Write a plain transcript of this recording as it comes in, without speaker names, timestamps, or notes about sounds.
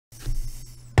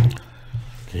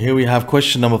Here we have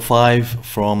question number 5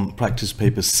 from practice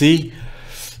paper C.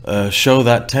 Show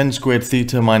that 10 squared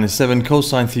theta minus 7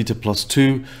 cosine theta plus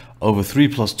 2 over 3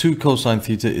 plus 2 cosine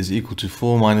theta is equal to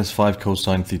 4 minus 5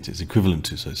 cosine theta is equivalent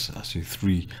to. So it's actually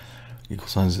 3 equal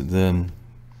signs. The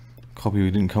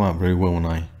copy didn't come out very well when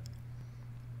I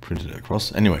printed it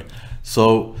across. Anyway,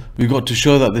 so we've got to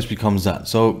show that this becomes that.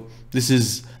 So this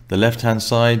is the left hand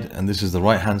side and this is the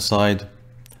right hand side.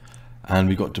 And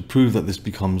we got to prove that this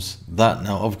becomes that.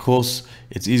 Now, of course,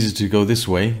 it's easier to go this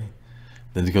way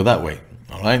than to go that way.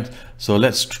 All right. So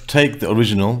let's take the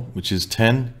original, which is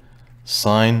 10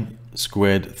 sine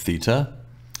squared theta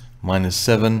minus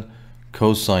 7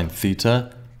 cosine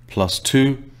theta plus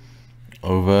 2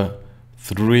 over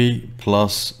 3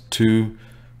 plus 2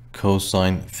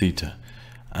 cosine theta.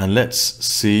 And let's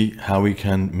see how we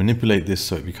can manipulate this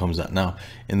so it becomes that. Now,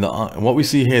 in the what we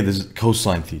see here, there's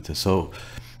cosine theta. So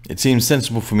it seems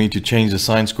sensible for me to change the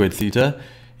sine squared theta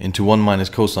into 1 minus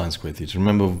cosine squared theta.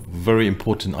 Remember, very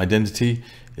important identity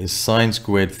is sine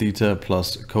squared theta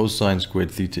plus cosine squared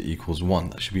theta equals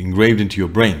 1. That should be engraved into your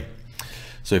brain.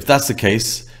 So if that's the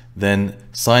case, then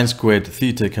sine squared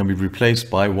theta can be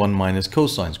replaced by 1 minus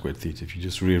cosine squared theta. If you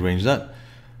just rearrange that,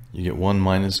 you get 1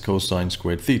 minus cosine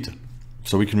squared theta.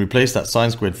 So we can replace that sine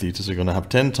squared theta. So you're going to have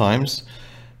 10 times,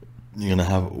 you're going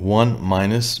to have 1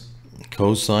 minus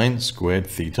cosine squared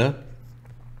theta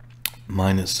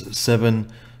minus 7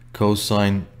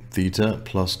 cosine theta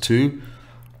plus 2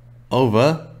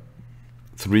 over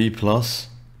 3 plus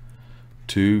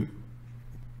 2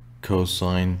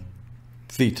 cosine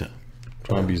theta.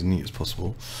 Try and be as neat as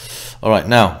possible. All right,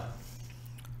 now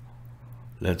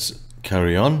let's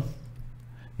carry on.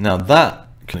 Now that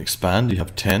can expand. You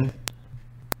have 10.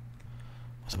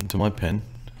 What's happened to my pen?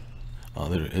 Oh,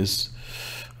 there it is.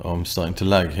 Oh, I'm starting to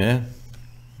lag here.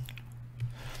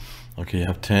 Okay, you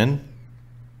have 10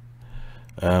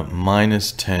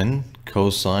 minus 10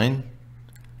 cosine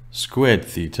squared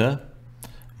theta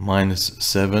minus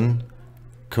 7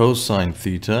 cosine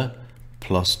theta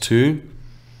plus 2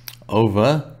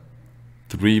 over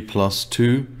 3 plus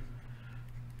 2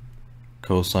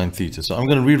 cosine theta. So I'm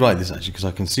going to rewrite this actually because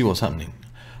I can see what's happening.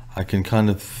 I can kind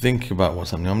of think about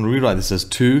what's happening. I'm going to rewrite this as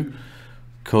 2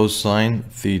 cosine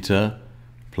theta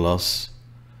plus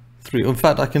 3. In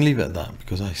fact, I can leave it at that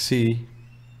because I see,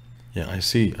 yeah, I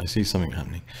see something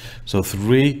happening. So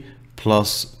 3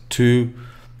 plus 2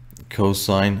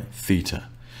 cosine theta.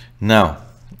 Now,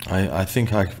 I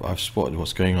think I've spotted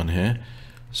what's going on here.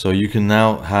 So you can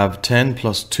now have 10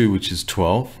 plus 2, which is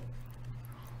 12.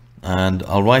 And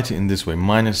I'll write it in this way,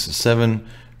 minus 7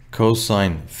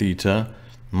 cosine theta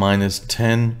minus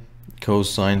 10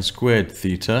 cosine squared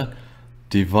theta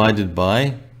divided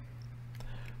by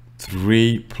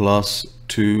 3 plus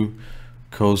 2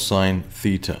 cosine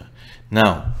theta.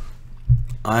 Now,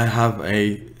 I have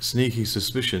a sneaky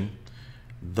suspicion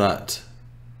that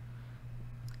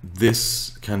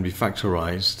this can be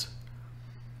factorized,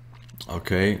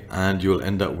 okay, and you'll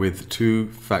end up with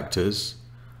 2 factors.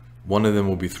 One of them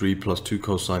will be 3 plus 2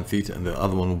 cosine theta and the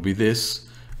other one will be this,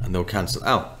 and they'll cancel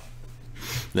out.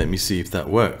 Let me see if that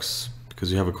works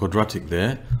because you have a quadratic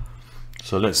there.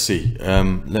 So let's see.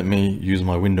 Let me use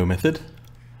my window method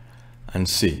and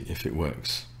see if it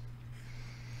works.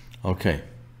 Okay,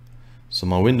 so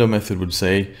my window method would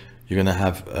say you're going to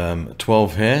have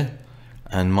 12 here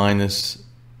and minus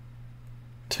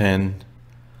 10.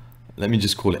 Let me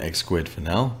just call it x squared for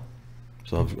now.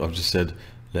 So I've just said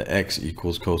let x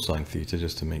equals cosine theta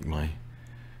just to make my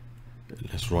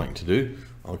less writing to do.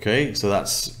 Okay, so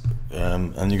that's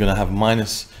and you're going to have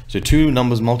minus, so 2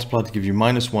 numbers multiplied to give you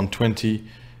minus 120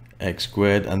 x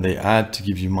squared and they add to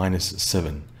give you minus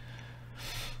 7.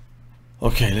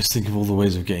 Okay, let's think of all the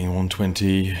ways of getting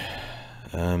 120.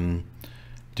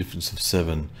 Difference of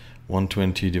 7.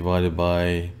 120 divided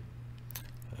by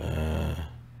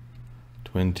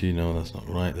 20, no, that's not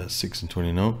right. That's 6 and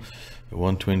 20, no.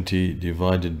 120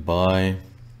 divided by,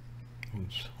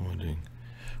 oops, what am I doing?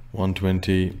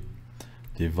 120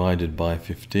 divided by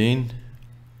 15.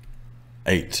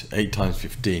 8 times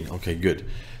 15. Okay, good.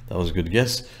 That was a good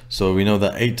guess. So we know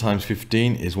that 8 times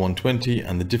 15 is 120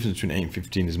 and the difference between 8 and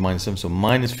 15 is minus 7. So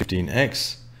minus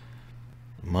 15x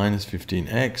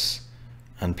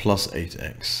and plus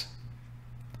 8x.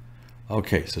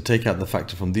 Okay, so take out the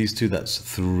factor from these two, that's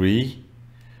 3.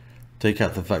 Take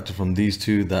out the factor from these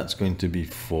two, that's going to be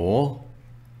 4.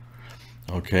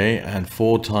 Okay, and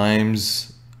 4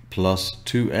 times plus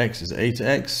 2x is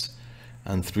 8x,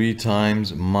 and 3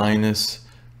 times minus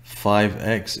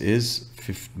 5x is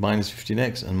minus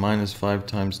 15x, and minus 5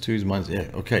 times 2 is minus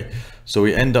 8. Okay, so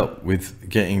we end up with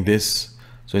getting this.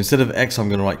 So instead of x, I'm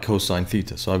going to write cosine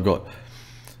theta. So I've got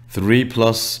 3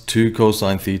 plus 2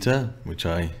 cosine theta, which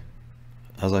as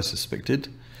I suspected,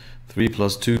 3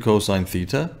 plus 2 cosine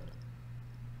theta.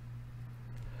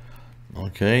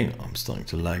 Okay, I'm starting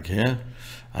to lag here.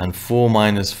 And 4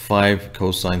 minus 5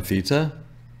 cosine theta.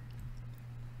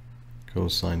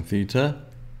 Cosine theta.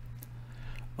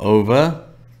 Over,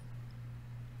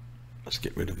 let's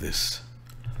get rid of this.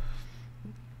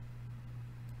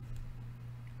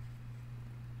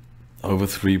 Over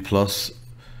 3 plus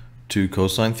 2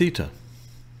 cosine theta.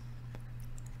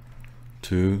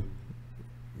 2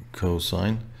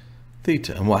 cosine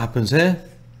theta. And what happens here?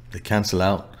 They cancel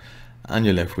out and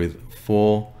you're left with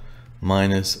 4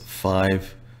 minus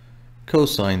 5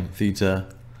 cosine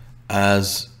theta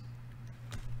as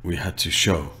we had to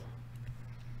show.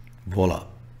 Voila.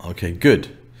 Okay,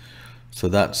 good. So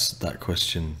that's that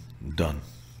question done.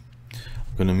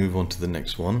 I'm going to move on to the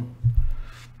next one.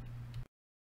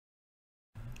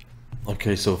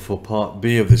 Okay, so for part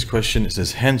B of this question, it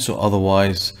says hence or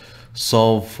otherwise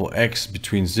solve for x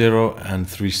between 0 and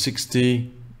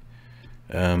 360.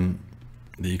 The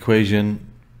equation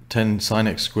 10 sine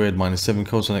x squared minus 7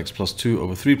 cosine x plus 2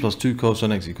 over 3 plus 2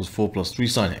 cosine x equals 4 plus 3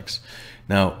 sine x.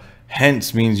 Now,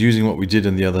 hence means using what we did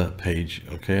on the other page,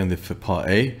 okay, and for part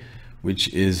A,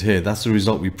 which is here. That's the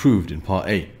result we proved in part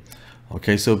A.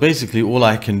 Okay, so basically all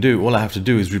I have to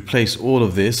do is replace all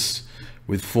of this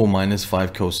with 4 minus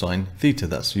 5 cosine theta.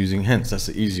 That's using hence. That's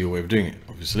the easier way of doing it,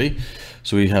 obviously.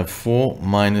 So we have 4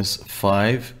 minus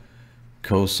 5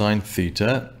 cosine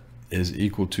theta is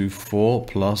equal to 4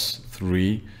 plus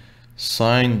 3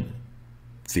 sine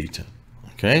theta.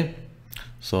 Okay,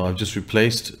 so I've just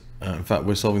replaced, in fact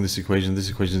we're solving this equation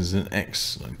is in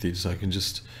x sine theta, so I can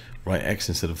just write x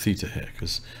instead of theta here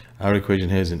because our equation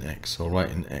here is in x, so I'll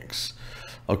write in x.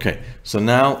 Okay, so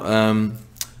now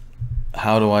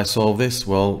how do I solve this?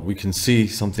 Well, we can see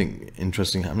something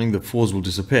interesting happening. The 4's will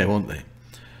disappear, won't they?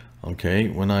 Okay,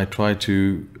 when I try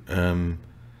to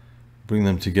bring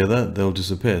them together, they'll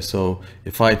disappear. So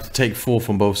if I take 4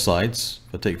 from both sides,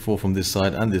 if I take 4 from this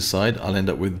side and this side, I'll end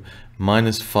up with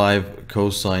minus 5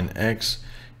 cosine x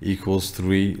equals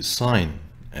 3 sine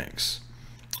x.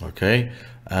 Okay,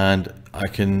 and I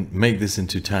can make this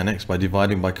into tan x by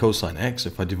dividing by cosine x.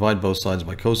 If I divide both sides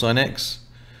by cosine x,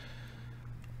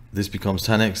 this becomes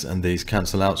tan x and these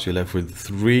cancel out, so you're left with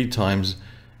 3 times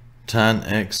tan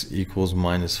x equals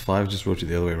minus 5. Just wrote it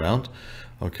the other way around.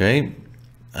 Okay,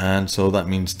 and so that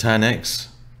means tan x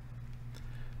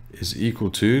is equal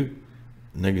to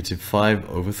negative 5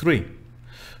 over 3.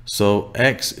 So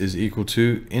x is equal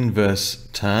to inverse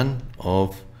tan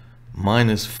of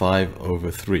minus 5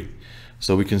 over 3.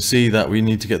 So we can see that we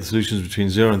need to get the solutions between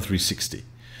 0 and 360.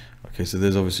 Okay, so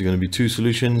there's obviously going to be 2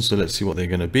 solutions, so let's see what they're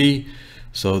going to be.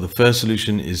 So the first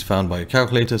solution is found by a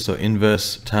calculator, so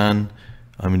inverse tan,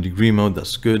 I'm in degree mode,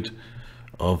 that's good,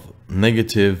 of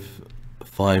negative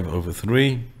 5 over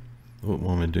 3.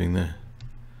 What am I doing there?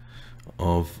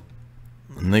 Of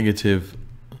negative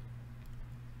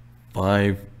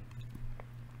 5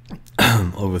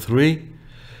 over 3.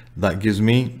 That gives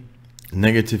me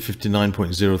negative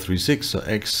 59.036. So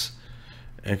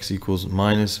x equals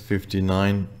minus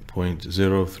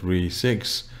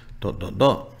 59.036 ...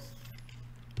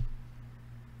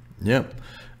 Yep.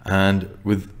 And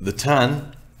with the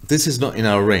tan, this is not in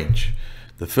our range.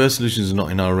 The first solution is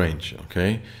not in our range.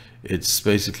 Okay, it's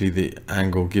basically the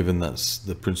angle given, that's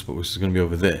the principal, which is going to be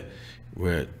over there,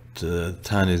 where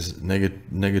tan is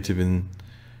negative in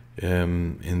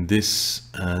this,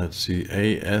 let's see,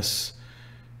 ASTC.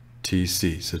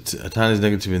 So tan is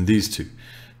negative in these two.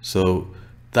 So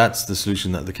that's the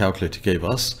solution that the calculator gave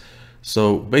us.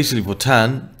 So basically for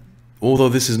tan, although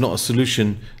this is not a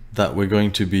solution that we're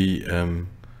going to be,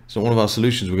 it's not one of our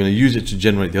solutions, we're going to use it to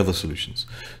generate the other solutions.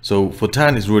 So for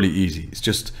tan, it's really easy. It's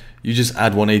just, you just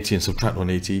add 180 and subtract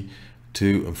 180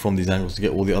 from these angles to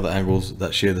get all the other angles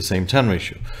that share the same tan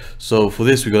ratio. So for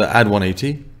this, we've got to add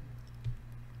 180.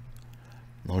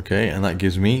 Okay, and that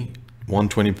gives me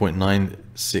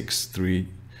 120.963,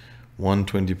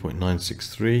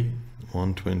 120.963,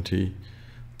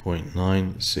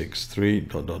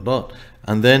 120.963, ...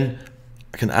 And then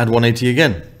I can add 180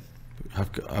 again.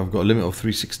 I've got a limit of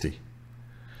 360.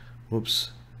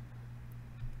 Whoops.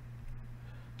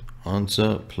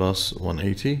 Answer plus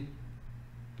 180.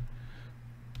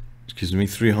 Which gives me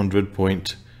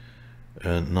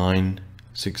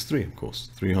 300.963, of course.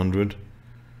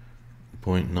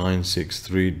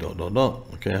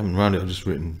 300.963, ... Okay, I haven't rounded, I've just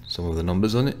written some of the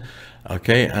numbers on it.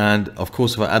 Okay, and of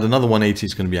course, if I add another 180,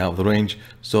 it's going to be out of the range.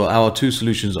 So our 2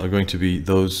 solutions are going to be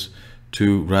those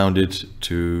 2 rounded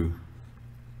to,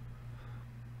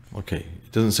 okay,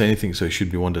 It doesn't say anything, so it should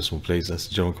be 1 decimal place. That's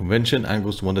the general convention.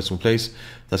 Angles to 1 decimal place.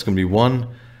 That's going to be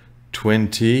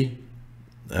 120,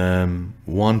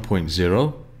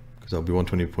 1.0, because that'll be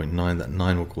 120.9. That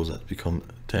 9 will cause that to become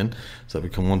 10. So that'll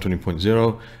become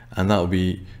 120.0, and that will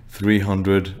be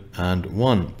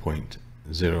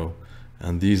 301.0.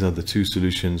 And these are the two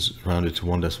solutions rounded to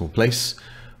 1 decimal place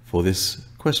for this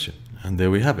question. And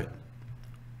there we have it.